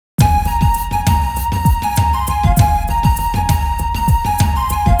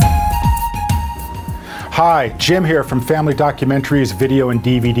Hi, Jim here from Family Documentaries Video and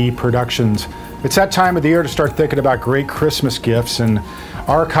DVD Productions. It's that time of the year to start thinking about great Christmas gifts, and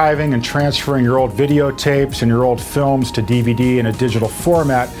archiving and transferring your old videotapes and your old films to DVD in a digital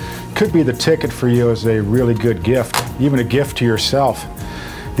format could be the ticket for you as a really good gift, even a gift to yourself.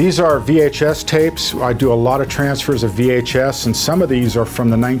 These are VHS tapes. I do a lot of transfers of VHS, and some of these are from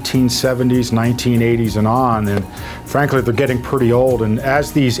the 1970s, 1980s and on, and frankly they're getting pretty old, and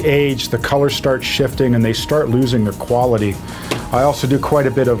as these age the colors start shifting and they start losing their quality. I also do quite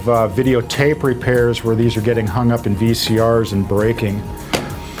a bit of videotape repairs where these are getting hung up in VCRs and breaking.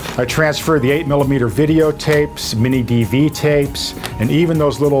 I transfer the 8mm videotapes, mini DV tapes, and even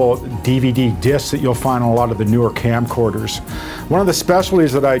those little DVD discs that you'll find on a lot of the newer camcorders. One of the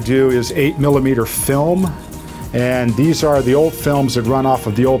specialties that I do is 8mm film, and these are the old films that run off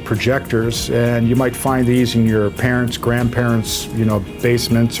of the old projectors, and you might find these in your parents', grandparents',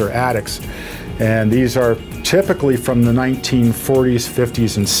 basements or attics. And these are typically from the 1940s,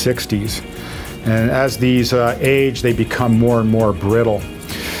 50s, and 60s. And as these age, they become more and more brittle.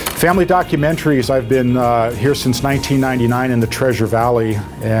 Family Documentaries, I've been here since 1999 in the Treasure Valley,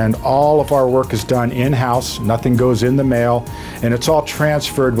 and all of our work is done in-house. Nothing goes in the mail, and it's all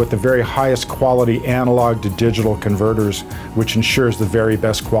transferred with the very highest quality analog to digital converters, which ensures the very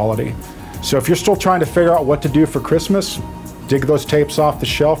best quality. So if you're still trying to figure out what to do for Christmas, dig those tapes off the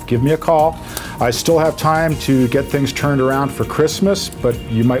shelf, give me a call. I still have time to get things turned around for Christmas, but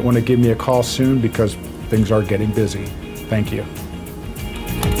you might want to give me a call soon because things are getting busy. Thank you.